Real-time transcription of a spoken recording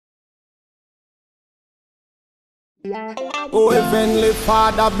Oh, Heavenly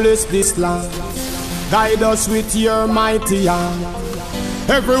Father, bless this land. Guide us with your mighty hand.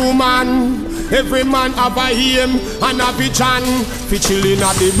 Every woman, every man have a aim and a vision. Fi chillin'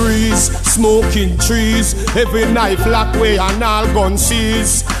 at the breeze, smoking trees. Every knife lock way and all gun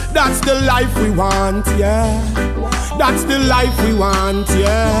seize. That's the life we want, yeah. That's the life we want,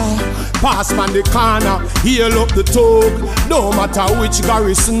 yeah. Pass man the corner, heal up the talk. No matter which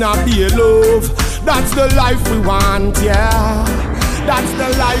garrison I be love. That's the life we want, yeah. That's the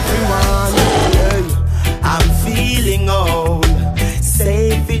life we want, yeah. I'm feeling old,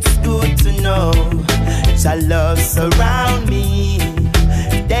 safe, it's good to know. Your love surround me,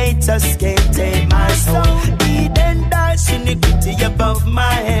 they just can't take my soul. Eden dash iniquity above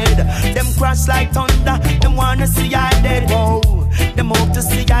my head. Them crash like thunder, them wanna see I dead. Whoa, them hope to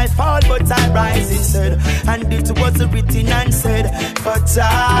see I fall, but I rise instead. And it was written and said, but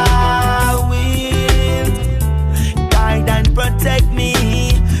I will guide and protect me.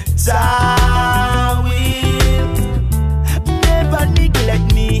 Jah will never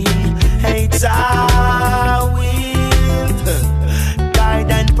neglect me. Hey, Jah will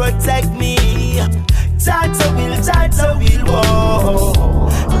guide and protect me. Jah will, whoa,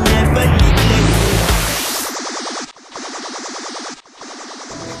 never neglect me.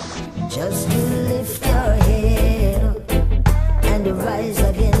 Just to lift your head up and rise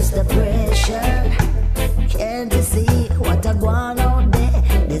against the pressure. Can't you see what I want out there?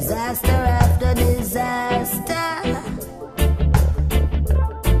 Disaster after disaster.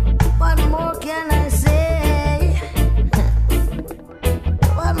 What more can I say?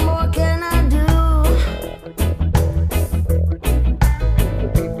 What more can I do?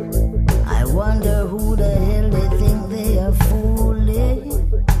 I wonder who the hell they think they are fooling.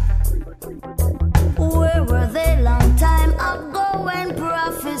 Where were they long time ago when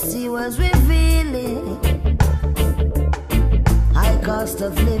prophecy was revealing? High cost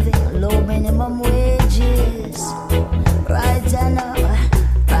of living, low minimum wages. Right and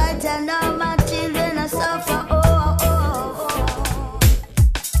now my children are suffer.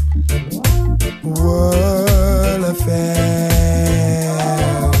 World affairs,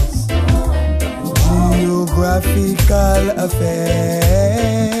 geographical affairs.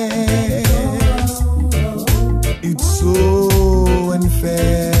 It's so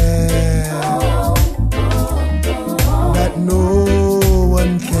unfair that no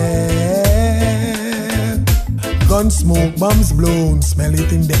one cares. Gun smoke, bombs blown, smell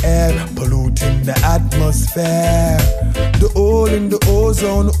it in the air, polluting the atmosphere. The hole in the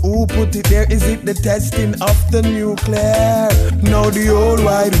ozone, who put it there? Is it the testing of the nuclear? Now the whole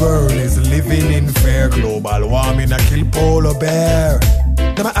wide world is living in fear. Global warming, a kill polar bear.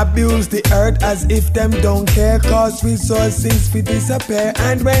 Them abuse the earth as if them don't care, cause resources fi disappear.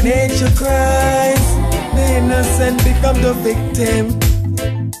 And when nature cries, the innocent become the victim.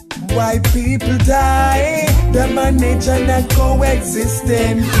 Why people die? Them and nature not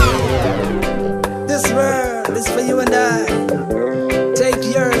coexisting. This world is for you and I. Take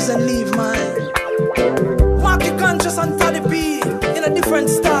yours and leave mine. Mark your conscience and follow the beat in a different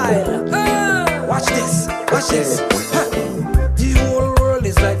style. Watch this, watch this. The whole world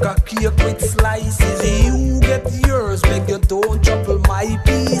is like a cake with slices. You get yours, beg you don't trouble my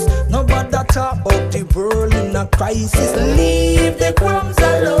peace. Nobody talk about the world in a crisis. Leave the crumbs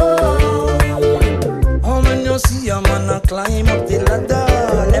alone. Oh man, you see a man a climb up the ladder.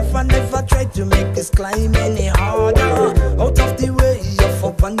 Never try to make this climb any harder. Out of the way of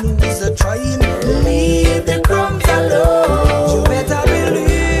up and who is a trying. Leave the crumbs alone. You better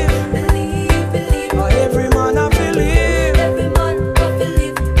believe. Oh, every man I believe.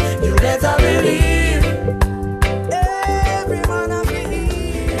 You better believe. Every man I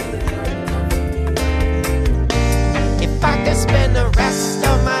believe. If I could spend the rest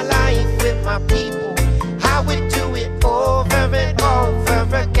of my life with my people, I would do it over and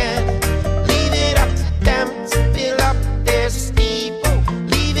over again. Leave it up to them to fill up their steeple.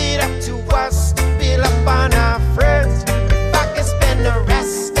 Leave it up to us to fill up on our friends. If I could spend the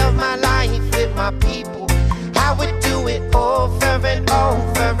rest of my life with my people, I would do it over and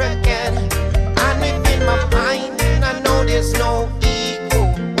over again. I live in my mind and I know there's no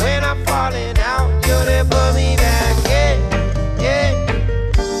ego. When I'm falling out, you're there for me back, yeah, yeah.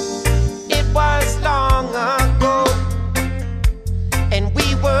 It was long ago, and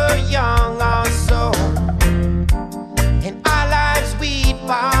we were young also. In our lives we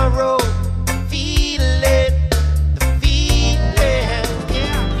borrowed the feeling,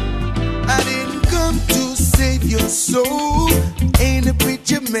 yeah. I didn't come to save your soul. Ain't a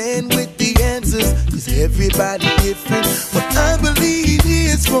preacher man with the answers, cause everybody different. What I believe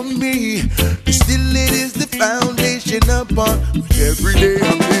is for me, still it is the foundation catching up on with every day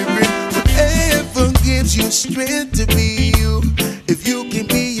I'm living. Whatever gives you strength